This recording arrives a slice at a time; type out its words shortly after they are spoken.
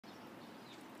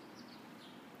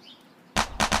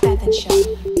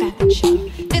BethInShow,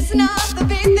 BethInShow. It's not the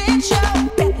BethInShow,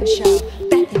 BethInShow,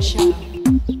 BethInShow.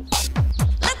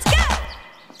 Let's go!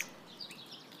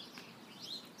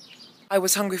 I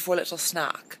was hungry for a little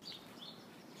snack.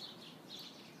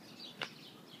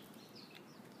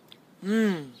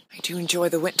 I do enjoy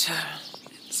the winter.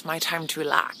 It's my time to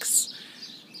relax.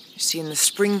 You see, in the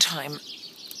springtime,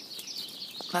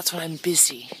 that's when I'm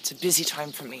busy. It's a busy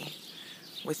time for me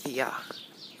with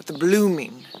the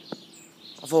blooming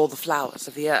of all the flowers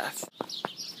of the earth.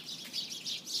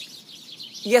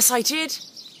 Yes, I did.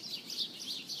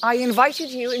 I invited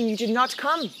you and you did not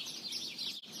come.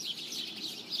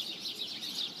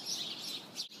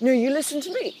 No, you listened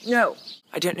to me. No.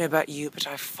 I don't know about you, but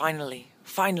I finally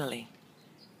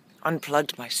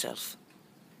unplugged myself.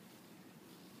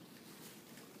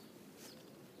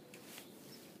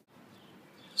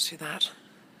 See that?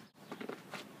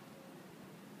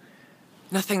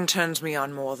 Nothing turns me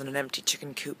on more than an empty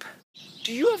chicken coop.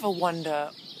 Do you ever wonder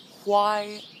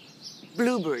why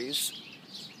blueberries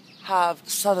have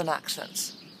southern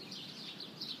accents?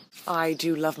 I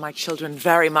do love my children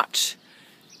very much,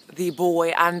 the boy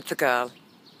and the girl.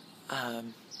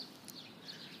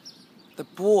 The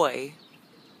boy,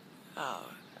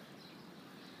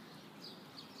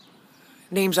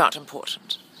 names aren't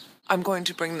important. I'm going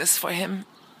to bring this for him.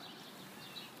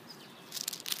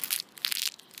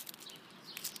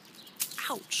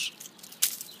 Ouch.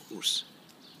 Oops.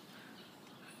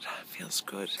 That feels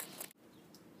good.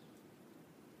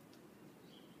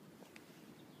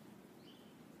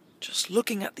 Just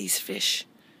looking at these fish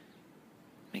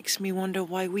makes me wonder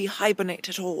why we hibernate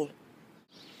at all.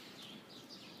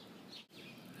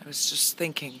 I was just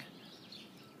thinking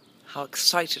how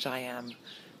excited I am.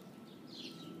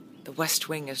 The West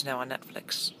Wing is now on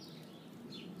Netflix.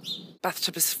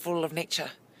 Bathtub is full of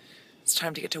nature. It's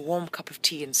time to get a warm cup of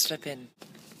tea and slip in.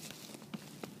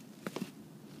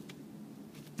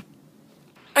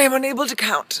 I am unable to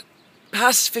count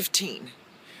past 15,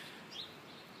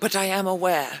 but I am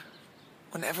aware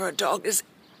whenever a dog is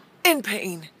in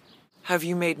pain. Have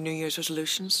you made New Year's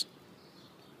resolutions?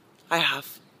 I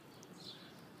have.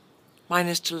 Mine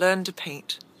is to learn to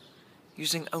paint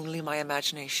using only my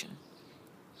imagination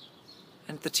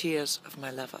and the tears of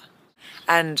my lover.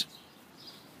 And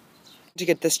to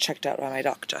get this checked out by my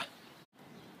doctor.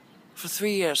 For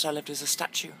 3 years I lived as a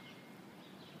statue.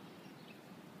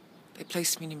 They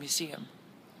placed me in a museum.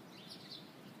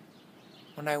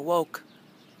 When I woke,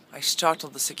 I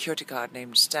startled the security guard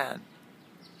named Stan.